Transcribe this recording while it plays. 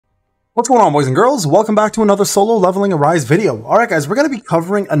What's going on, boys and girls? Welcome back to another solo leveling Arise video. Alright guys, we're going to be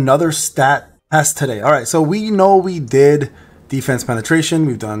covering another stat test today. Alright, so we know we did defense penetration,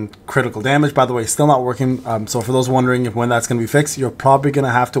 we've done critical damage, by the way, still not working. So for those wondering if when that's going to be fixed, you're probably going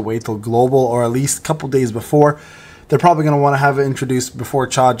to have to wait till global or at least a couple days before. They're probably going to want to have it introduced before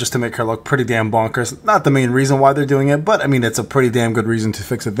Chad just to make her look pretty damn bonkers. Not the main reason why they're doing it, but I mean, it's a pretty damn good reason to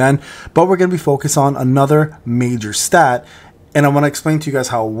fix it then. But we're going to be focused on another major stat, and I want to explain to you guys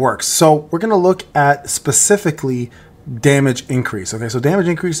how it works. So we're going to look at specifically damage increase. Okay, so damage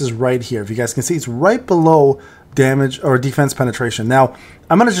increase is right here. If you guys can see, it's right below damage or defense penetration. Now,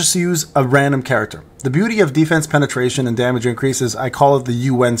 I'm going to just use a random character. The beauty of defense penetration and damage increase is I call it the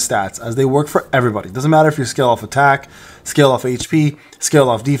UN stats, as they work for everybody. It doesn't matter if you scale off attack, scale off HP, scale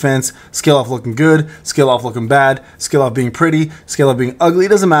off defense, scale off looking good, scale off looking bad, scale off being pretty, scale off being ugly. It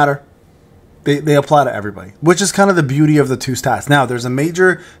doesn't matter. They apply to everybody, which is kind of the beauty of the two stats. Now, there's a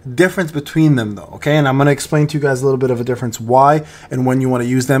major difference between them, though, okay? And I'm going to explain to you guys a little bit of a difference why and when you want to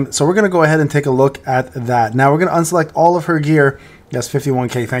use them. So we're going to go ahead and take a look at that. Now, we're going to unselect all of her gear. Yes,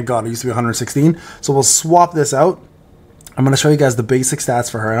 51k, thank God. It used to be 116. So we'll swap this out. I'm going to show you guys the basic stats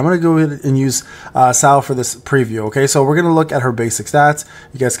for her. And I'm going to go ahead and use Sal for this preview, okay? So we're going to look at her basic stats.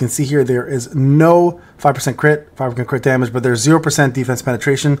 You guys can see here there is no 5% crit, 5% crit damage, but there's 0% defense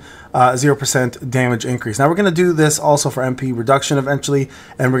penetration, 0% damage increase. Now we're going to do this also for MP reduction eventually,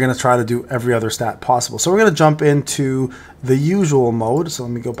 and we're going to try to do every other stat possible. So we're going to jump into the usual mode. So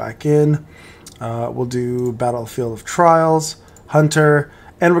let me go back in. We'll do Battlefield of Trials, Hunter,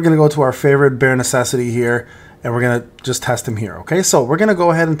 and we're going to go to our favorite bare necessity here. And we're going to just test him here, okay? So we're going to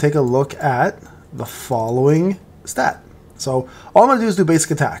go ahead and take a look at the following stat. So all I'm going to do is do basic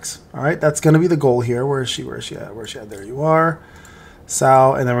attacks, all right? That's going to be the goal here. Where is she? Where is she at? Where is she at? There you are.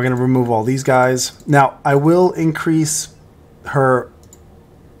 Sal, and then we're going to remove all these guys. Now, I will increase her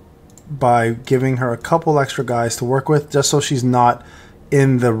by giving her a couple extra guys to work with, just so she's not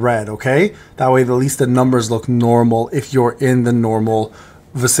in the red, okay? That way, at least the numbers look normal if you're in the normal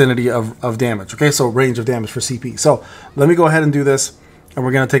vicinity of damage. Okay, so range of damage for CP. So let me go ahead and do this, and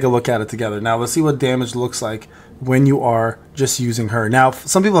we're going to take a look at it together. Now let's see what damage looks like when you are just using her. Now,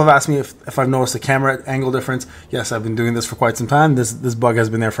 some people have asked me if I've noticed a camera angle difference. Yes, I've been doing this for quite some time. This bug has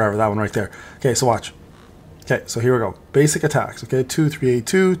been there forever. That one right there. Okay, so watch. Okay, so here we go. Basic attacks. Okay,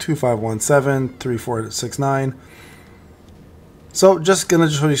 2382, 2517, 3469. So just gonna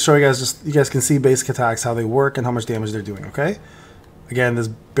show you guys, just you guys can see basic attacks, how they work and how much damage they're doing. Okay. Again, this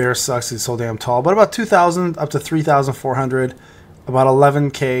bear sucks. It's so damn tall. But about 2,000 up to 3,400. About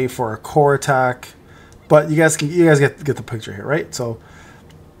 11k for a core attack. But you guys get the picture here, right? So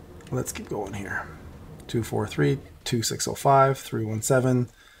let's keep going here. 243, 2605, 317,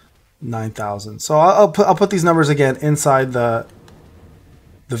 9,000. So I'll put these numbers again inside the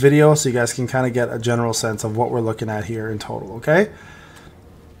video, so you guys can kind of get a general sense of what we're looking at here in total. Okay.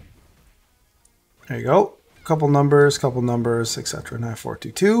 There you go. Couple numbers, etc.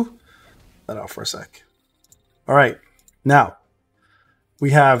 9422. That out for a sec. All right. Now,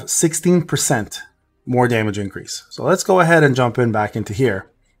 we have 16% more damage increase. So let's go ahead and jump in back into here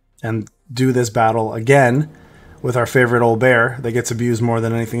and do this battle again with our favorite old bear that gets abused more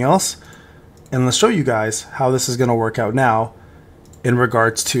than anything else. And let's show you guys how this is going to work out now in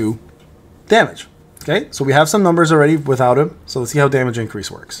regards to damage. Okay, so we have some numbers already without him. So let's see how damage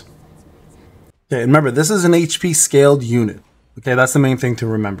increase works. Okay, and remember, this is an HP scaled unit. Okay, that's the main thing to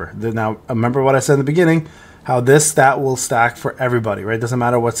remember. Now, remember what I said in the beginning, how this stat will stack for everybody, right? Doesn't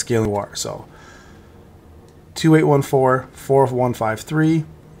matter what scale you are. So, 2814, 4153.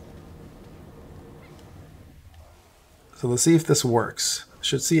 So let's see if this works.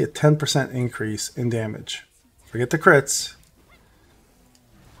 Should see a 10% increase in damage. Forget the crits.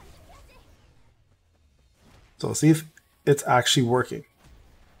 So let's see if it's actually working.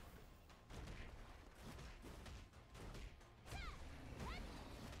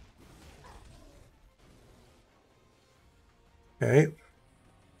 Okay.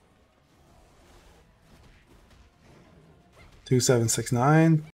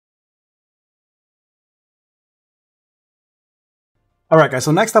 2769. Alright guys,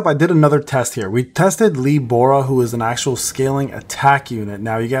 so next up I did another test here. We tested Lee Bora, who is an actual scaling attack unit.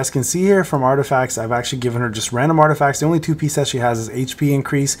 Now you guys can see here from artifacts, I've actually given her just random artifacts. The only two pieces she has is HP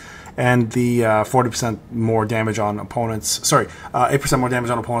increase and the 40% more damage on opponents. Sorry, 8% more damage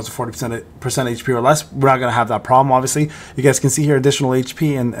on opponents, 40% HP or less. We're not going to have that problem, obviously. You guys can see here additional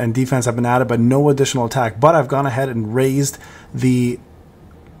HP and defense have been added, but no additional attack. But I've gone ahead and raised the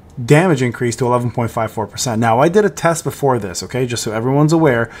damage increase to 11.54%. Now, I did a test before this, okay, just so everyone's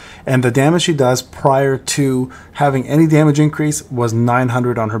aware, and the damage she does prior to having any damage increase was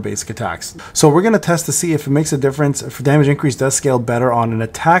 900 on her basic attacks. So we're going to test to see if it makes a difference, if damage increase does scale better on an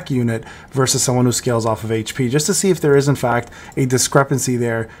attack unit versus someone who scales off of HP, just to see if there is in fact a discrepancy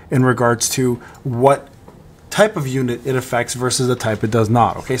there in regards to what type of unit it affects versus the type it does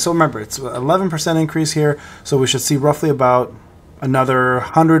not. Okay, so remember, it's 11% increase here, so we should see roughly about another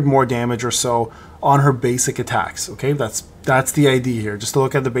 100 more damage or so on her basic attacks. Okay, that's the idea here, just to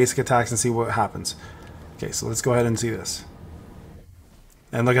look at the basic attacks and see what happens. Okay, so let's go ahead and see this.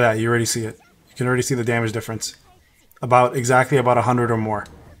 And look at that, you already see it. You can already see the damage difference. Exactly about 100 or more.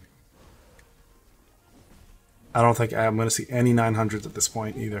 I don't think I'm going to see any 900s at this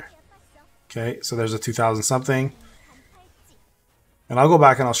point either. Okay, so there's a 2000 something. And I'll go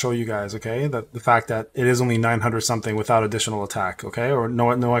back and I'll show you guys, okay, that the fact that it is only 900 something without additional attack, okay, or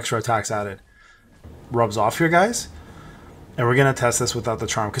no extra attacks added. Rubs off here, guys. And we're gonna test this without the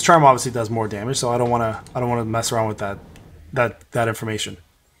charm, because charm obviously does more damage, so I don't wanna mess around with that information.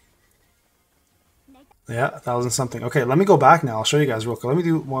 Yeah, 1000 something. Okay, let me go back now. I'll show you guys real quick. Let me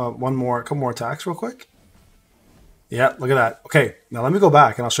do a couple more attacks real quick. Yeah, look at that. Okay, now let me go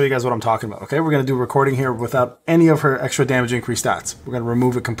back and I'll show you guys what I'm talking about. Okay, we're going to do recording here without any of her extra damage increase stats. We're going to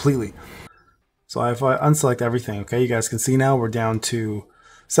remove it completely. So if I unselect everything, okay, you guys can see now we're down to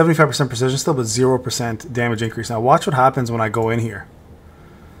 75% precision still, but 0% damage increase. Now watch what happens when I go in here.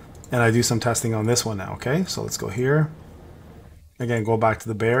 And I do some testing on this one now, okay? So let's go here. Again, go back to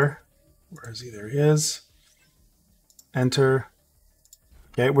the bear. Where is he? There he is. Enter.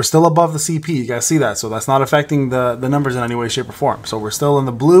 Okay, we're still above the CP, you guys see that, so that's not affecting the numbers in any way, shape, or form. So we're still in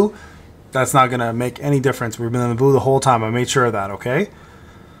the blue. That's not going to make any difference. We've been in the blue the whole time. I made sure of that, okay?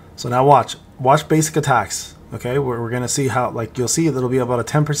 So now watch basic attacks, okay? We're going to see how, like, you'll see it'll be about a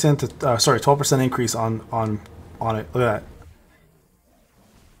 10% to, 12% increase on it. Look at that.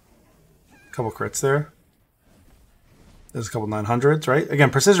 A couple crits there. There's a couple 900s, right? Again,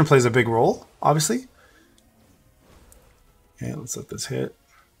 precision plays a big role, obviously. Okay, let's let this hit.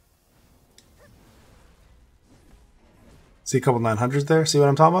 See a couple 900s there? See what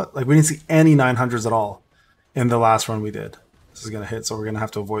I'm talking about? Like, we didn't see any 900s at all in the last run we did. This is going to hit, so we're going to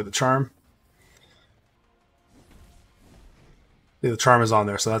have to avoid the charm. See, the charm is on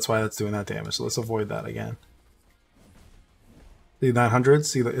there, so that's why that's doing that damage. So let's avoid that again. See 900s?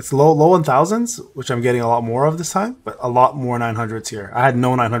 See, it's low 1000s, which I'm getting a lot more of this time, but a lot more 900s here. I had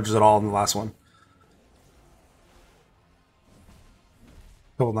no 900s at all in the last one.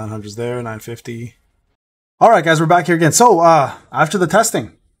 Couple 900s there, 950. All right, guys, we're back here again. So after the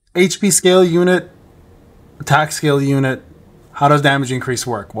testing, HP scale unit, attack scale unit, how does damage increase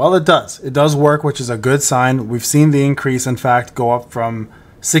work? Well, it does. It does work, which is a good sign. We've seen the increase, in fact, go up from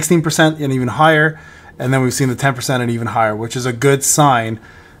 16% and even higher, and then we've seen the 10% and even higher, which is a good sign,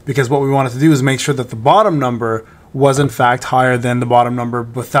 because what we wanted to do is make sure that the bottom number was in fact higher than the bottom number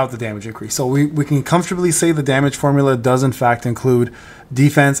without the damage increase. So we can comfortably say the damage formula does in fact include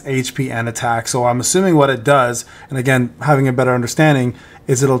defense, HP, and attack. So I'm assuming what it does, and again, having a better understanding,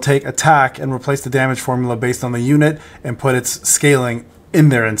 is it'll take attack and replace the damage formula based on the unit and put its scaling in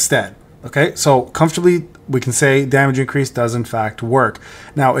there instead. Okay, so comfortably we can say damage increase does in fact work.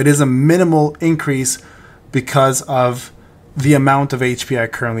 Now, it is a minimal increase because of the amount of HP I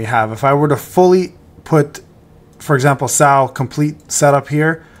currently have. If I were to fully put, for example, Sal complete setup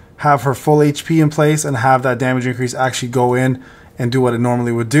here, have her full HP in place, and have that damage increase actually go in and do what it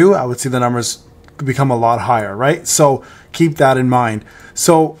normally would do, I would see the numbers become a lot higher, right? So keep that in mind.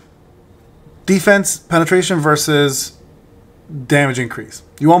 So defense penetration versus damage increase.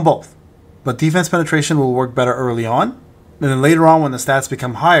 You want both, but defense penetration will work better early on. And then later on, when the stats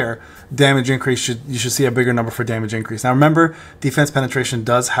become higher, damage increase you should see a bigger number for damage increase. Now remember, defense penetration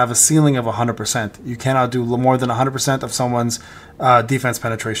does have a ceiling of 100%. You cannot do more than 100% of someone's defense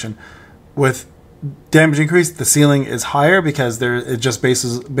penetration. With damage increase, the ceiling is higher because it just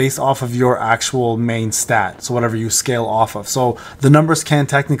based off of your actual main stat, so whatever you scale off of. So the numbers can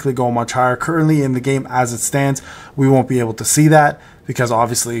technically go much higher. Currently in the game as it stands, we won't be able to see that because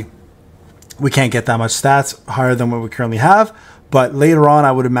obviously we can't get that much stats higher than what we currently have. But later on,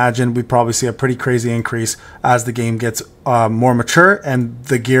 I would imagine we'd probably see a pretty crazy increase as the game gets more mature and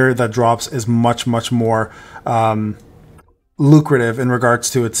the gear that drops is much, much more lucrative in regards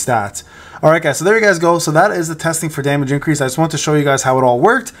to its stats. All right, guys, so there you guys go. So that is the testing for damage increase. I just want to show you guys how it all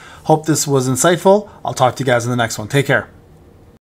worked. Hope this was insightful. I'll talk to you guys in the next one. Take care.